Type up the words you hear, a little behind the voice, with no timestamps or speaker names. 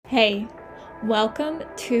Hey, welcome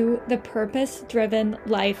to the Purpose Driven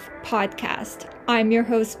Life podcast. I'm your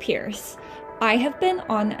host, Pierce. I have been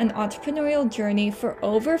on an entrepreneurial journey for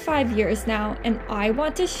over 5 years now, and I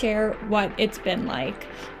want to share what it's been like.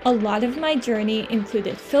 A lot of my journey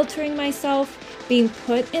included filtering myself, being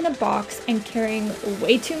put in a box, and caring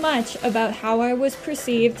way too much about how I was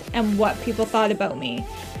perceived and what people thought about me.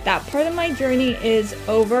 That part of my journey is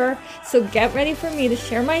over, so get ready for me to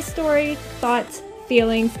share my story, thoughts,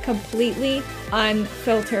 feelings completely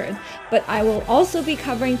unfiltered. But I will also be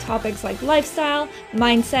covering topics like lifestyle,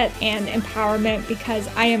 mindset, and empowerment because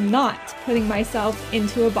I am not putting myself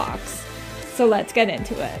into a box. So let's get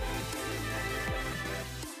into it.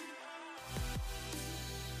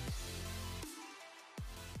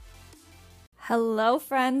 Hello,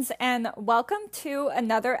 friends, and welcome to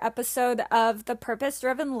another episode of the Purpose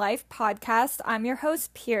Driven Life podcast. I'm your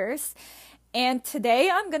host, Pierce. And today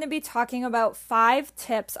I'm going to be talking about 5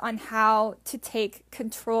 tips on how to take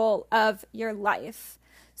control of your life.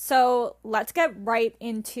 So let's get right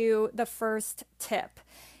into the first tip.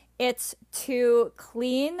 It's to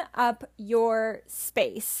clean up your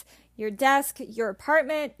space, your desk, your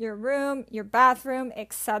apartment, your room, your bathroom,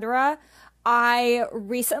 etc. I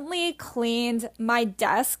recently cleaned my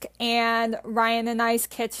desk and Ryan and I's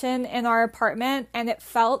kitchen in our apartment, and it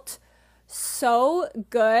felt so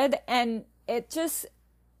good, and it just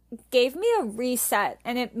gave me a reset,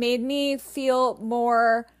 and it made me feel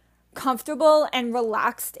more comfortable and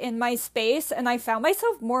relaxed in my space, and I found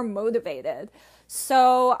myself more motivated.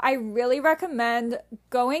 So I really recommend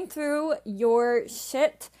going through your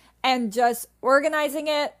shit and just organizing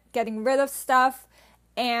it, getting rid of stuff,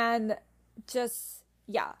 and just,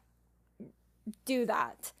 do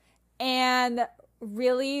that. And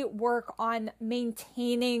really work on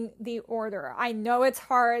maintaining the order. I know it's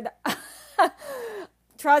hard.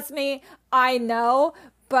 Trust me, I know,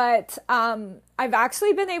 but I've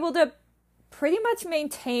actually been able to pretty much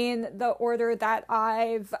maintain the order that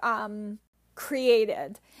I've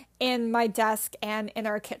created in my desk and in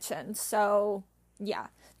our kitchen. So yeah,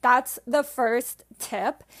 that's the first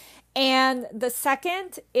tip. And the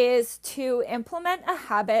second is to implement a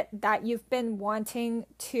habit that you've been wanting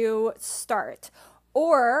to start,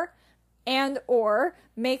 or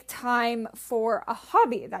make time for a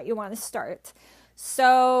hobby that you want to start.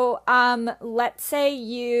 So let's say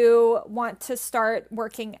you want to start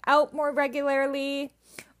working out more regularly,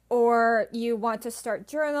 or you want to start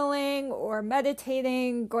journaling or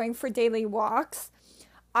meditating, going for daily walks.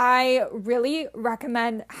 I really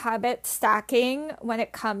recommend habit stacking when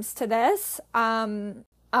it comes to this.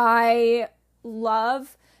 I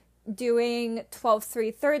love doing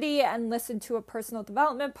 12-3-30 and listen to a personal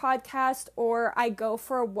development podcast, or I go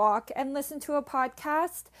for a walk and listen to a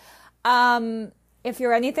podcast. If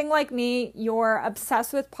you're anything like me, you're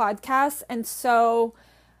obsessed with podcasts, and so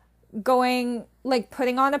putting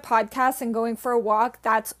on a podcast and going for a walk,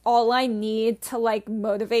 that's all I need to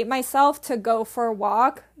motivate myself to go for a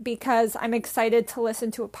walk, because I'm excited to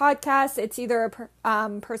listen to a podcast. It's either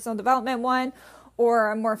a personal development one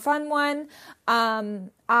or a more fun one.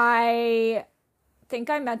 I think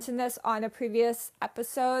I mentioned this on a previous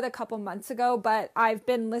episode a couple months ago, but I've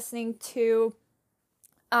been listening to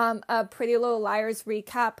a Pretty Little Liars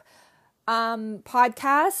recap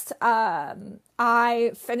podcast.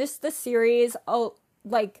 I finished the series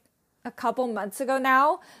a couple months ago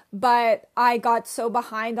now, but I got so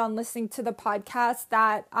behind on listening to the podcast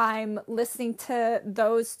that I'm listening to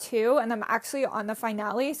those two, and I'm actually on the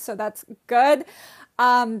finale, so that's good.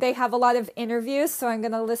 They have a lot of interviews, so I'm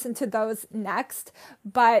going to listen to those next,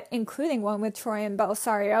 but including one with Troian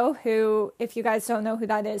Bellisario, who, if you guys don't know who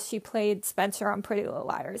that is, she played Spencer on Pretty Little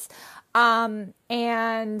Liars.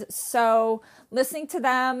 And so listening to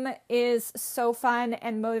them is so fun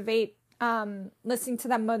and listening to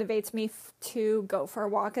them motivates me to go for a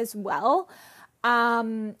walk as well.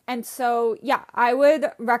 And so, I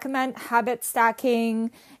would recommend habit stacking.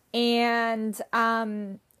 And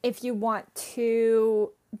if you want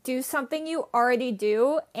to do something you already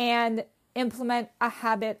do and implement a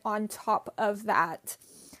habit on top of that.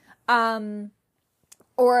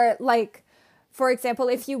 Or for example,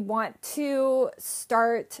 if you want to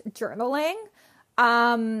start journaling,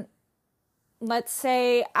 let's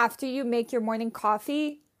say after you make your morning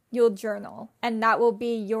coffee, you'll journal, and that will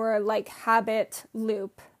be your habit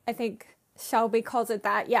loop. I think Shelby calls it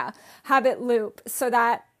that. Yeah, habit loop. So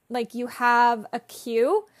that you have a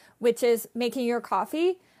cue, which is making your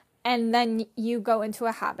coffee, and then you go into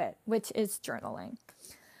a habit, which is journaling.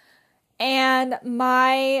 And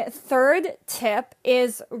my third tip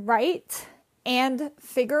is write and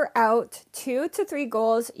figure out 2 to 3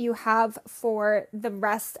 goals you have for the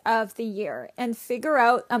rest of the year, and figure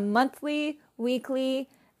out a monthly, weekly,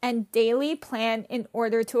 and daily plan in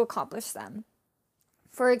order to accomplish them.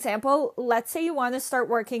 For example, let's say you want to start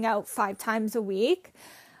working out 5 times a week.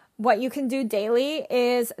 What you can do daily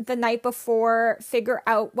is the night before, figure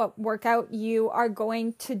out what workout you are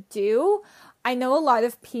going to do. I know a lot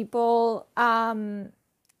of people,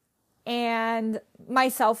 and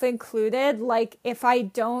myself included, like if I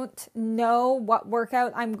don't know what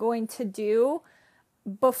workout I'm going to do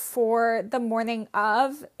before the morning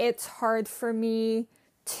of, it's hard for me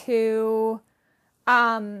to,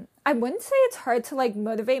 I wouldn't say it's hard to like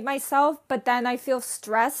motivate myself, but then I feel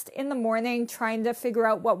stressed in the morning trying to figure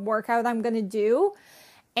out what workout I'm going to do.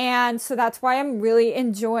 And so that's why I'm really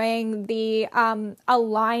enjoying the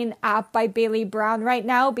Align app by Bailey Brown right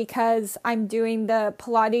now, because I'm doing the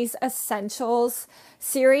Pilates Essentials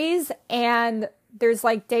series, and there's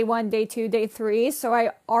like day 1, day 2, day 3. So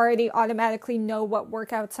I already automatically know what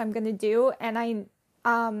workouts I'm going to do. And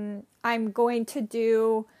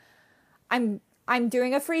I'm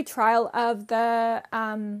doing a free trial of the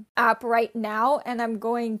app right now, and I'm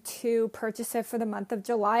going to purchase it for the month of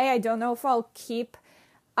July. I don't know if I'll keep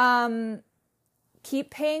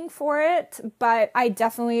paying for it, but I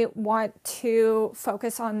definitely want to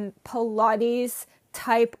focus on Pilates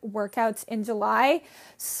type workouts in July.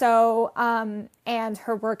 So, and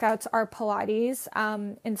her workouts are Pilates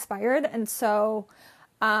inspired. And so,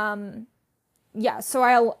 yeah, so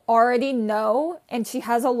I already know, and she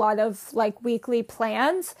has a lot of like weekly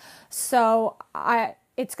plans. So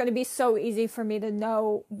it's going to be so easy for me to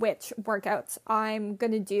know which workouts I'm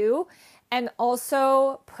going to do. And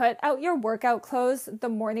also put out your workout clothes the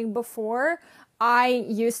morning before. I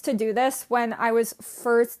used to do this when I was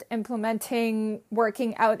first implementing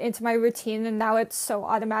working out into my routine, and now it's so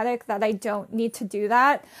automatic that I don't need to do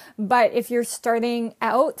that. But if you're starting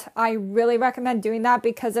out, I really recommend doing that,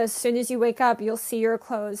 because as soon as you wake up, you'll see your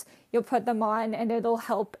clothes, you'll put them on, and it'll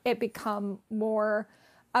help it become more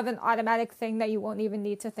of an automatic thing that you won't even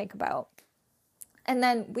need to think about. And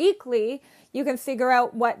then weekly, you can figure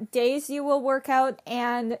out what days you will work out,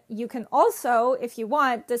 and you can also, if you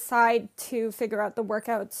want, decide to figure out the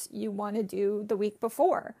workouts you want to do the week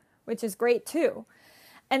before, which is great too.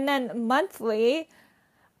 And then monthly,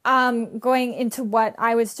 going into what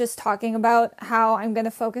I was just talking about, how I'm going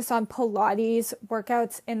to focus on Pilates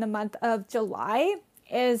workouts in the month of July,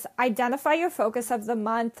 is identify your focus of the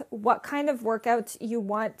month, what kind of workouts you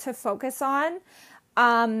want to focus on,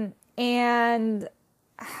 and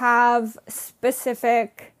have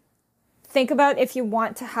think about if you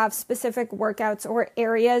want to have specific workouts or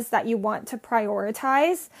areas that you want to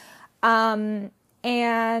prioritize.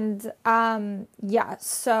 Yeah,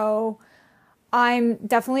 so I'm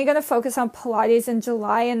definitely going to focus on Pilates in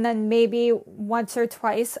July, and then maybe once or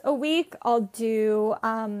twice a week I'll do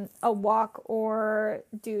a walk or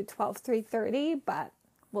do 12-3-30, but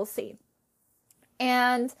we'll see.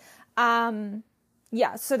 And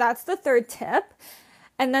yeah, so that's the third tip.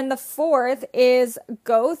 And then the fourth is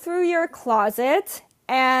go through your closet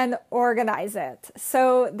and organize it.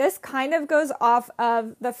 So this kind of goes off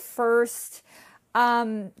of the first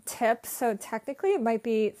tip. So technically it might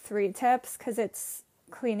be 3 tips because it's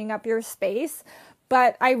cleaning up your space.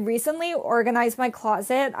 But I recently organized my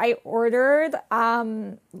closet. I ordered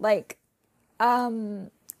a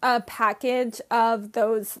package of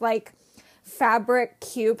those like fabric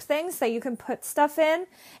cube things that you can put stuff in.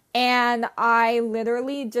 And I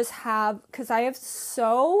literally just have, because I have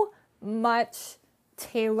so much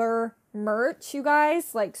Taylor merch, you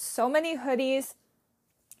guys, like so many hoodies.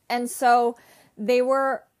 And so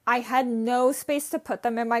I had no space to put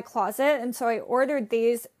them in my closet. And so I ordered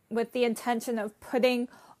these with the intention of putting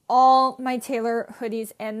all my Taylor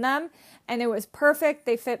hoodies in them. And it was perfect.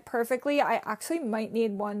 They fit perfectly. I actually might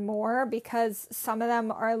need one more because some of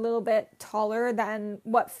them are a little bit taller than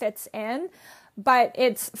what fits in, but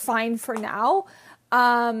it's fine for now.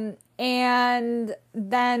 And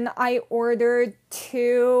then I ordered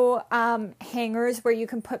 2 hangers where you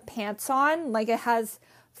can put pants on. Like it has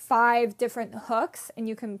 5 different hooks and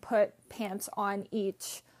you can put pants on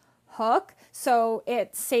each hook. So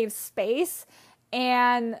it saves space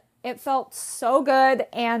and it felt so good.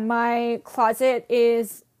 And my closet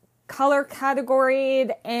is color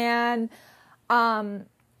categoried and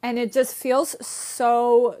it just feels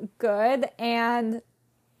so good. And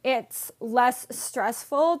it's less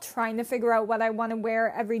stressful trying to figure out what I want to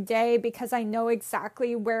wear every day because I know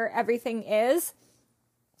exactly where everything is.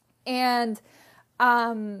 And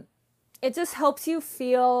it just helps you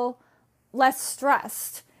feel less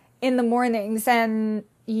stressed in the mornings, and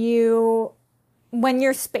you when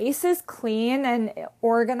your space is clean and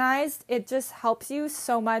organized, it just helps you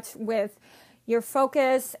so much with your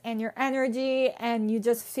focus and your energy, and you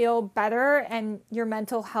just feel better, and your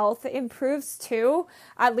mental health improves too.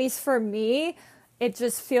 At least for me, it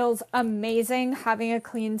just feels amazing having a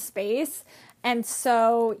clean space. And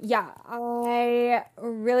so, yeah, I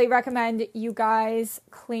really recommend you guys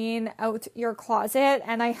clean out your closet.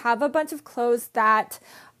 And I have a bunch of clothes that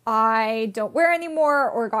I don't wear anymore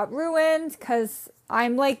or got ruined, because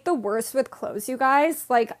I'm like the worst with clothes, you guys.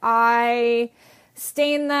 Like, I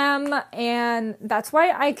stain them, and that's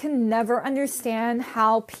why I can never understand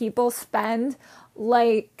how people spend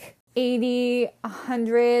like 80,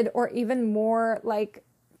 100, or even more, like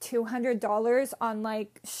 $200 on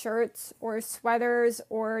like shirts or sweaters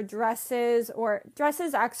or dresses. Or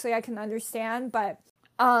dresses, actually I can understand, but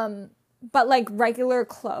like regular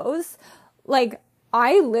clothes, like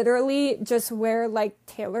I literally just wear like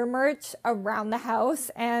tailor merch around the house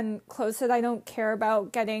and clothes that I don't care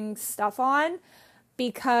about getting stuff on,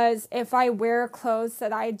 because if I wear clothes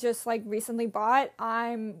that I just like recently bought,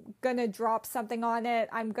 I'm gonna drop something on it.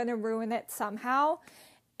 I'm gonna ruin it somehow.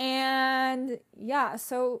 And yeah,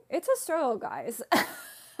 so it's a struggle, guys.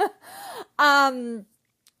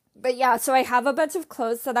 But yeah, so I have a bunch of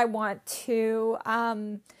clothes that I want to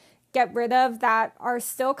get rid of that are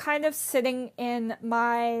still kind of sitting in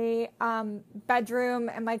my bedroom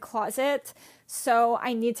and my closet. So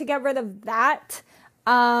I need to get rid of that.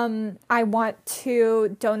 I want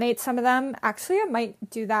to donate some of them. Actually, I might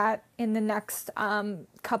do that in the next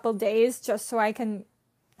couple days, just so I can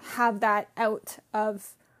have that out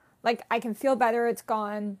of, like, I can feel better, it's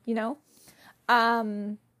gone, you know?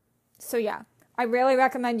 So yeah, I really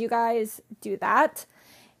recommend you guys do that.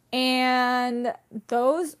 And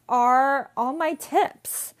those are all my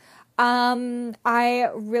tips. I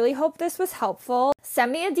really hope this was helpful.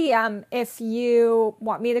 Send me a DM if you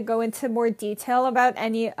want me to go into more detail about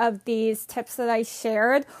any of these tips that I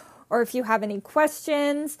shared, or if you have any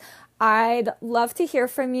questions. I'd love to hear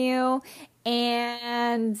from you.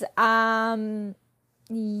 And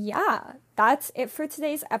yeah, that's it for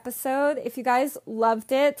today's episode. If you guys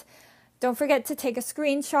loved it, don't forget to take a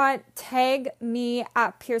screenshot, tag me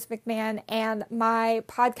at Pierce McMahon, and my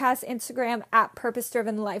podcast Instagram at Purpose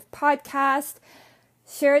Driven Life Podcast.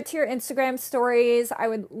 Share it to your Instagram stories. I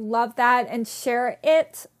would love that. And share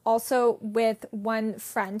it also with one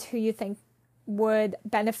friend who you think would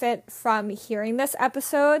benefit from hearing this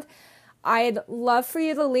episode. I'd love for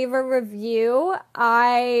you to leave a review.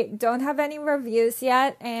 I don't have any reviews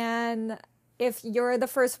yet, and if you're the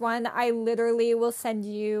first one, I literally will send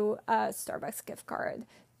you a Starbucks gift card.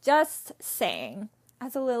 Just saying,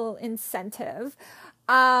 as a little incentive.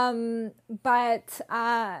 Yeah,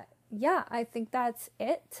 I think that's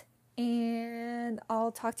it. And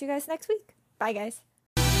I'll talk to you guys next week. Bye, guys.